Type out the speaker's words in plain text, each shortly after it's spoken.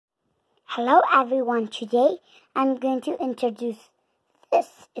Hello everyone, today I'm going to introduce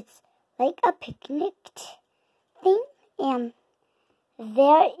this. It's like a picnic thing, and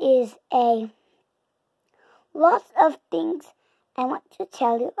there is a lot of things I want to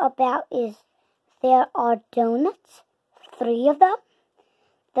tell you about. Is there are donuts, 3 of them,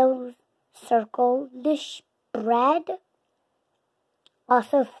 those circle-ish bread,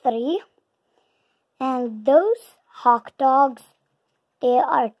 also 3, and those hot dogs, there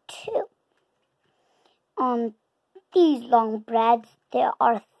are 2. On these long breads, there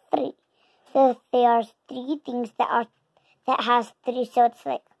are 3. So there are 3 things that has 3. So it's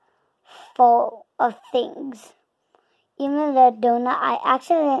like full of things. Even the donut, I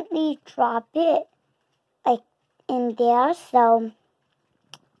accidentally dropped it like in there. So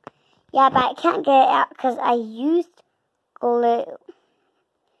yeah, but I can't get it out because I used glue.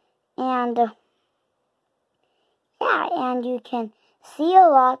 And yeah, and you can see a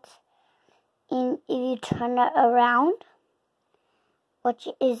lot if you turn it around, which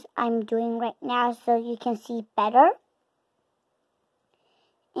is I'm doing right now, so you can see better.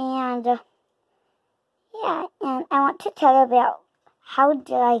 And yeah, and I want to tell you about how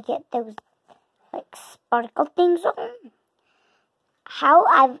did I get those like sparkle things on. How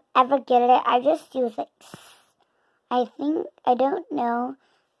I've ever get it, I just use like, I don't know,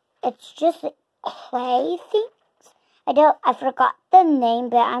 it's just like clay things. I forgot the name,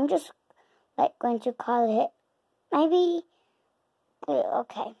 but I'm just like going to call it maybe glue.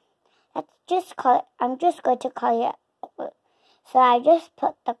 Okay, let's just call it, I'm just going to call it glue. So I just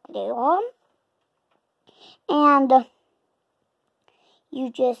put the glue on, and you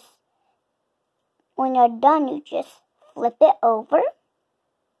just, when you're done, you just flip it over,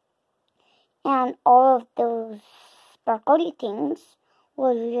 and all of those sparkly things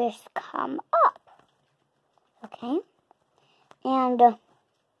will just come up. Okay, and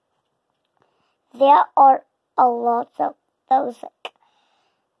there are a lot of those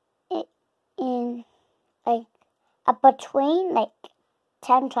like in like between like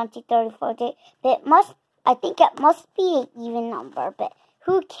 10, 20, 30, 40. But I think it must be an even number, but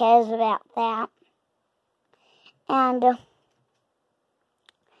who cares about that? And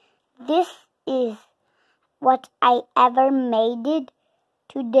this is what I ever made it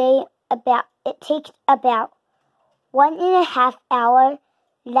today. It takes about 1.5 hours,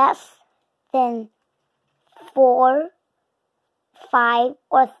 less than 4, 5,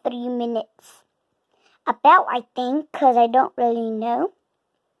 or 3 minutes. About, I think, because I don't really know.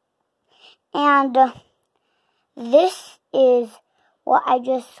 And this is what I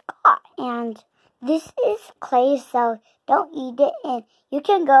just got. And this is clay, so don't eat it. And you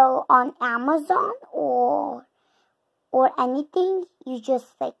can go on Amazon or anything. You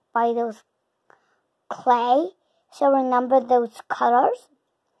just like buy those clay. So remember those colors.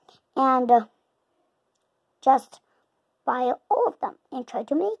 And just buy all of them and try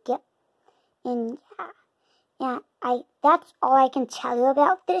to make it. And yeah, that's all I can tell you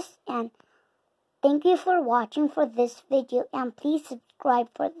about this. And thank you for watching for this video, and please subscribe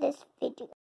for this video.